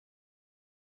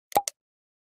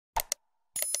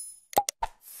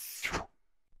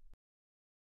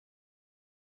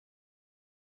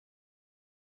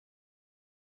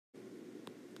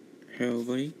Hello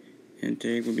everybody, and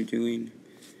today we'll be doing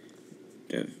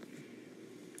the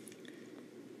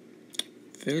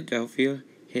Philadelphia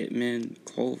Hitmen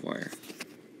Qualifier.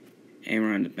 And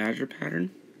we're on the Badger pattern.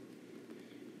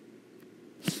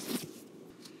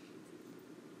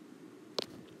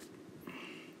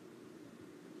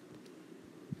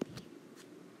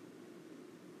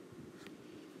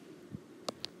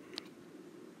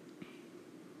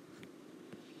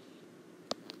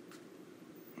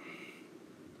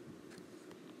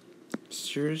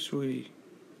 Seriously.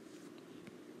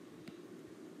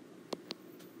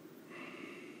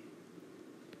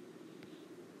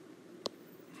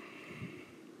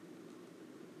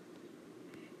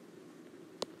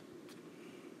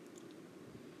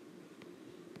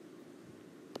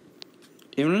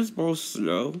 Even though this ball is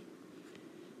slow,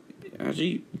 it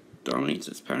actually dominates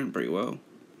this pattern pretty well.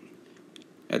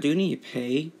 I do need to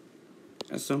pay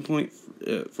at some point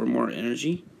for more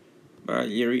energy, but I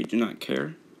literally do not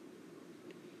care.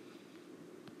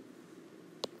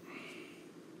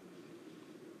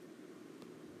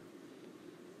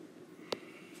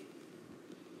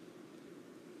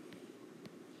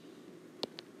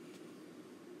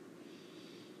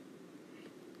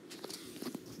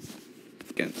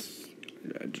 Against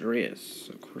Andreas,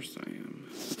 of course I am.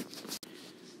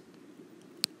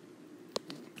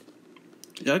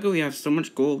 Luckily, we have so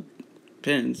much gold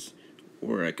pins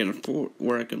where I can afford,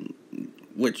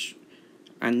 which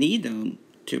I need them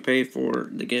to pay for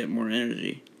to get more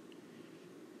energy.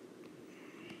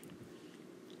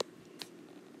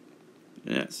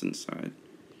 That's inside.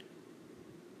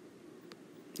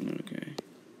 Okay.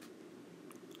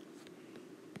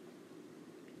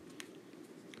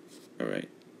 Alright.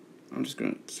 I'm just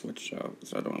gonna switch out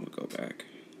so I don't have to go back.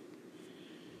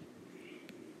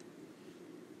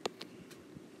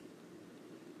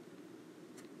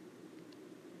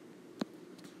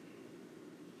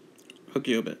 Hook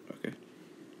you a bit, okay.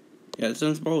 Yeah,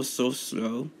 since the ball is so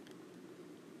slow,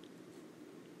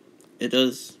 it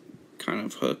does kind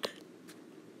of hook.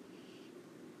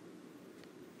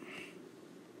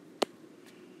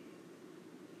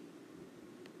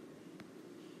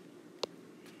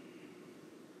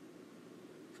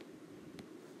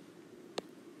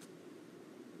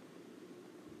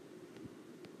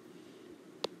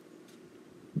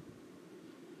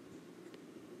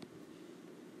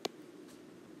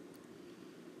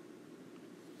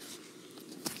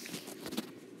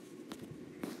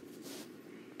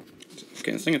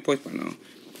 Okay, second place by now.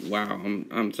 Wow,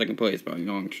 I'm second place by a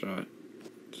long shot.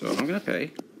 So I'm gonna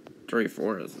pay.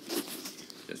 34 is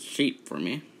cheap for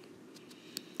me.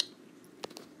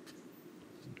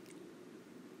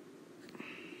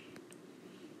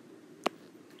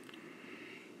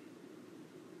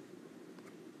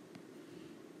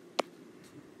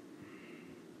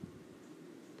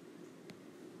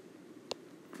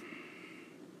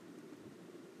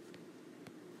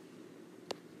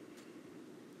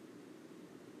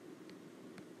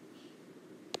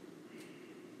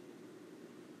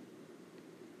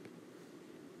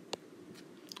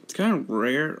 It's kind of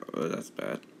rare. Oh, that's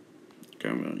bad. Okay,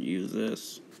 I'm gonna use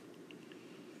this.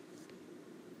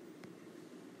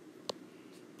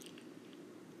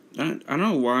 I don't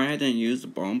know why I didn't use the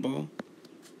bomb ball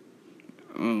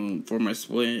for my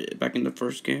split back in the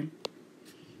first game.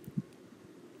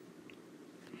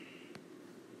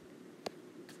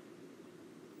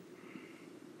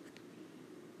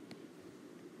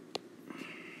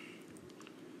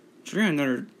 Try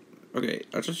another. Okay,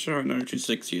 I just shot another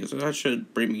 260, so that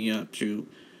should bring me up to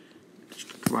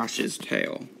Flash's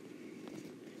tail.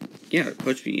 Yeah, it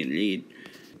puts me in lead.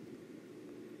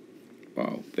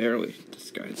 Wow, barely.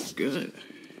 This guy's good.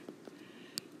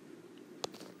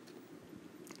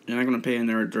 And I'm gonna pay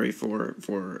another 34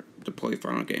 for the play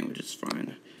final game, which is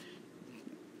fine.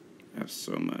 I have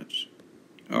so much.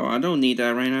 Oh, I don't need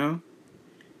that right now.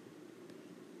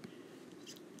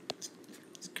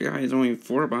 This guy is only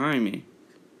 4 behind me.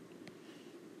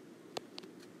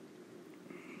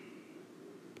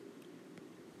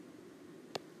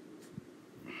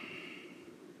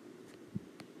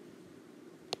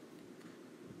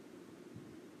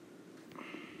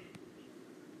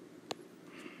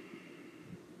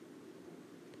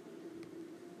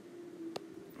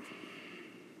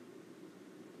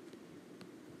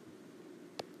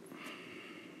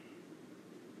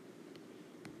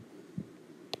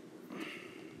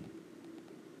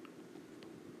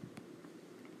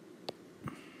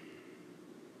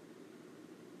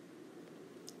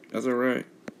 That's alright.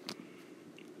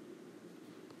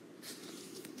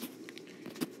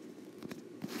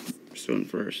 Still in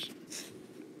first.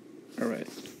 Alright,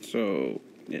 so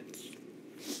it's...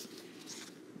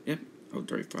 Yep,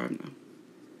 35 now.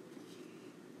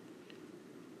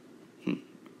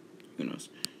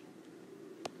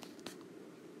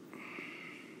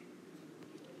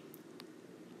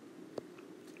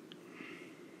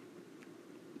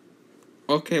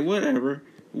 Okay, whatever.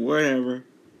 Whatever.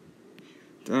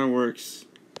 That works.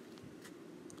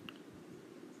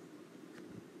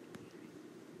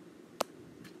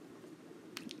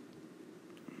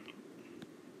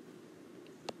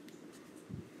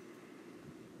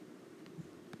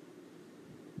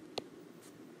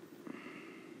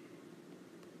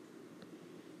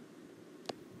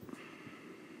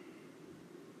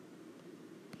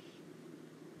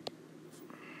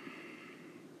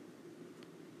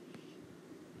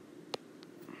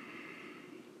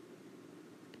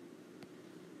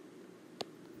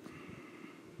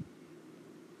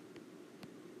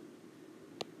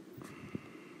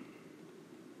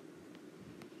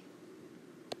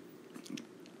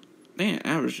 Man,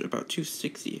 averaged about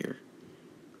 260 here.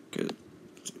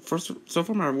 Cause so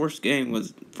far my worst game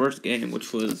was first game,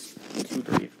 which was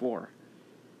 234.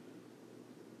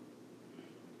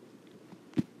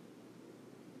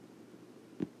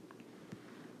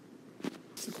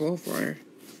 It's a qualifier.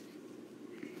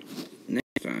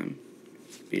 Next time,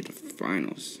 be the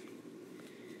finals.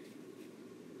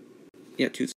 Yeah,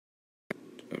 two.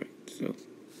 Alright, so.